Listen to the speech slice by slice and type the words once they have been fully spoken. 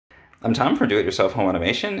I'm Tom from Do-It-Yourself Home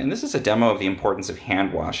Automation, and this is a demo of the importance of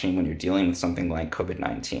hand washing when you're dealing with something like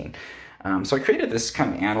COVID-19. So I created this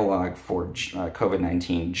kind of analog for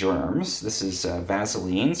COVID-19 germs. This is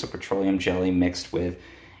Vaseline, so petroleum jelly mixed with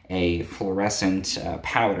a fluorescent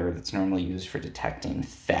powder that's normally used for detecting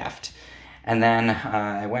theft. And then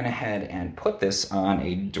I went ahead and put this on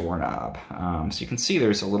a doorknob. So you can see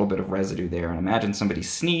there's a little bit of residue there, and imagine somebody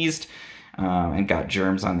sneezed and got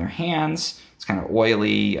germs on their hands. It's kind of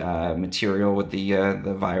oily material with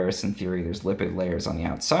the virus. In theory, there's lipid layers on the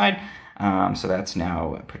outside. So that's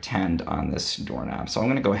now pretend on this doorknob. So I'm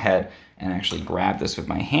going to go ahead and actually grab this with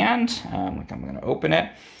my hand. I'm going to open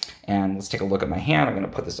it, and let's take a look at my hand. I'm going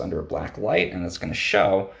to put this under a black light, and it's going to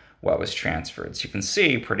show what was transferred. So you can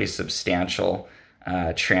see pretty substantial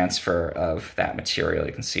transfer of that material.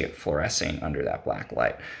 You can see it fluorescing under that black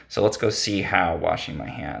light. So let's go see how washing my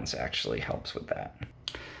hands actually helps with that.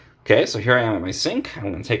 Okay, so here I am at my sink.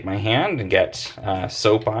 I'm going to take my hand and get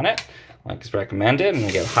soap on it, like is recommended. I'm going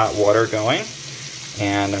to get hot water going,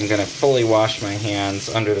 and I'm going to fully wash my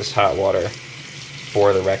hands under this hot water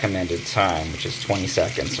for the recommended time, which is 20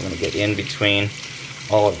 seconds. I'm going to get in between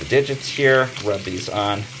all of the digits here, rub these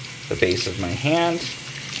on the base of my hand,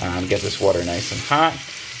 get this water nice and hot.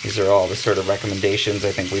 These are all the sort of recommendations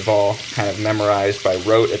I think we've all kind of memorized by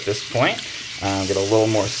rote at this point. Get a little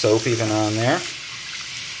more soap even on there.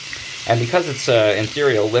 And because it's, in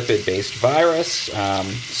theory, a lipid-based virus,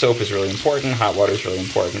 soap is really important, hot water is really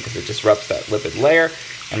important because it disrupts that lipid layer,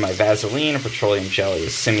 and my Vaseline or petroleum jelly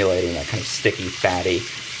is simulating that kind of sticky, fatty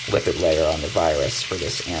lipid layer on the virus for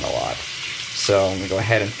this analog. So I'm going to go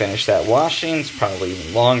ahead and finish that washing. It's probably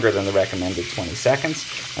even longer than the recommended 20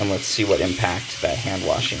 seconds, and let's see what impact that hand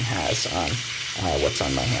washing has on what's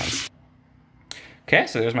on my hands. Okay,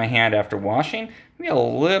 so there's my hand after washing. Maybe a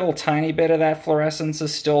little tiny bit of that fluorescence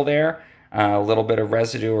is still there, a little bit of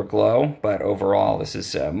residue or glow, but overall this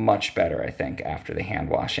is much better, I think, after the hand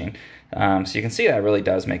washing. So you can see that really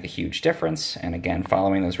does make a huge difference, and again,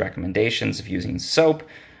 following those recommendations of using soap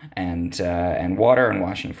and water and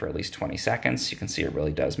washing for at least 20 seconds, you can see it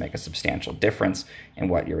really does make a substantial difference in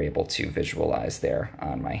what you're able to visualize there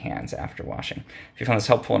on my hands after washing. If you found this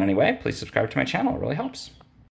helpful in any way, please subscribe to my channel. It really helps.